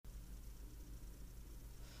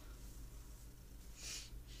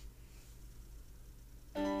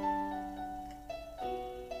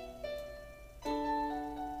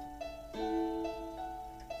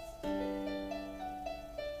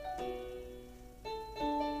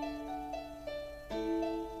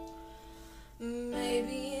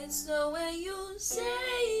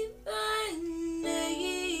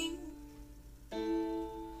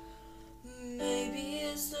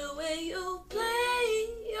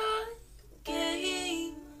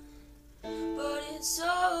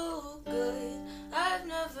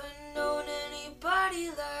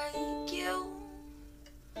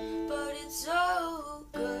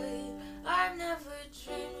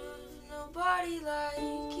somebody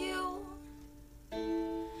like you.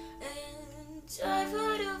 And I've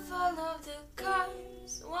heard of all of the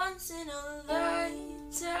kinds once in a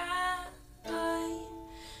lifetime.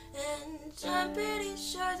 And I'm pretty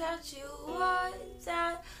sure that you are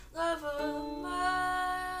that love of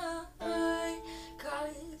mine.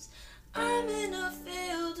 'Cause I'm in a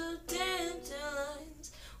field of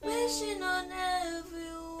dandelions, wishing on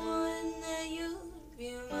everyone that you'd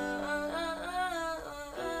be mine.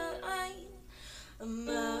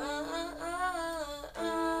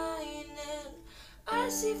 And I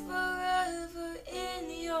see forever in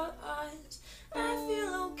your eyes. I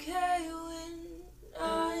feel okay when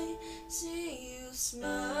I see you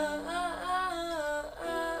smile.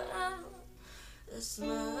 A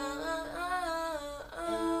smile.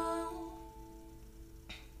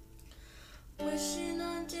 Wishing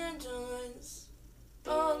on dandelions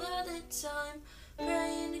all of the time,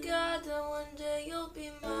 praying to God that one day you'll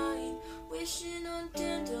be mine. Wishing on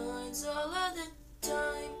dandelions all of the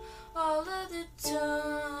time, all of the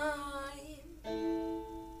time.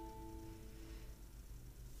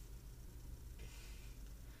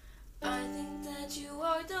 I think that you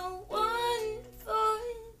are the one for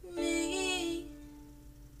me.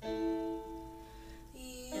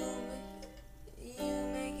 You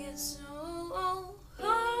make it so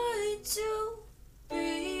hard to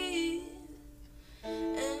breathe.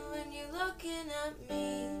 And when you're looking at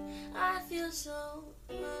me, I feel so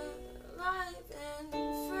alive and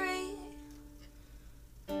free.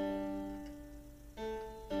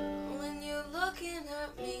 When you're looking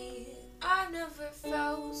at me, I've never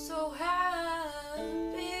felt so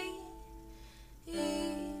happy.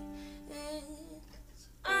 And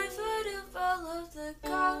I've heard of all of the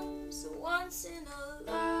comes once in a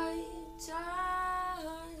lifetime.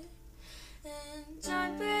 And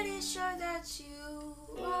I'm pretty sure that you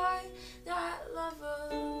are that love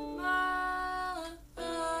of mine.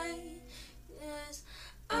 Yes,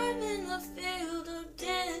 I'm in a field of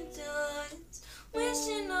dandelions,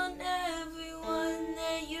 wishing on everyone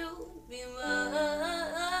that you'd be mine.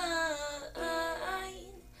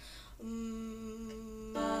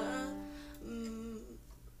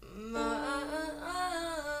 Mine.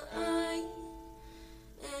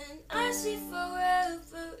 And I see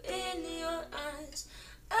forever in your eyes.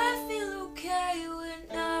 I feel okay when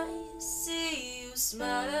I see you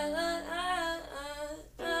smile.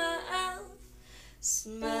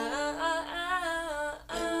 Smile.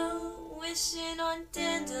 Wishing on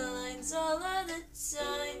dandelions all of the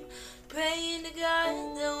time, praying to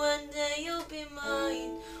God that one day you'll be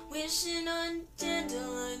mine. Wishing on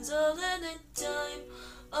dandelions all of the time,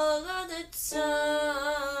 all of the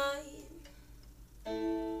time.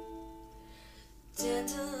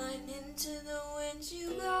 Dandelion, into the wind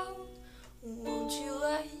you go. Won't you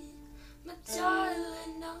let my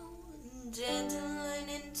darling know? Dandelion,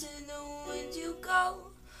 into the wind you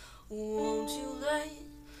go. Won't you let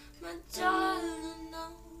my darling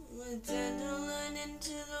know? Dandelion,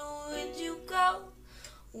 into the wind you go.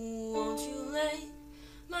 Won't you let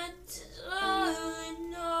my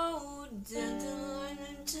darling know? Dandelion,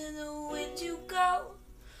 into the wind you go.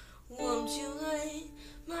 Won't you let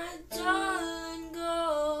my darling go?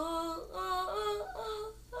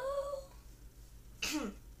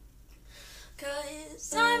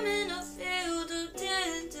 'Cause I'm in a field of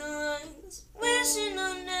dandelions, wishing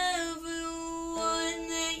on everyone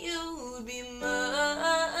that you'd be mine.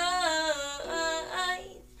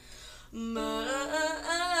 Mine.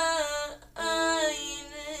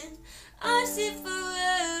 And I see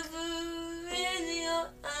forever in your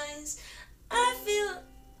eyes. I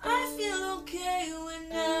feel okay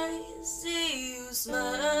when I see you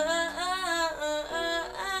smile.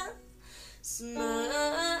 Smile.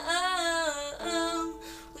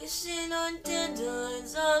 Wishing on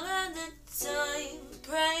dandelions all of the time,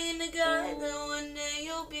 praying to God that one day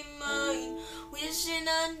you'll be mine. Wishing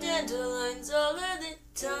on dandelions all of the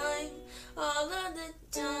time, all of the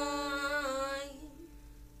time.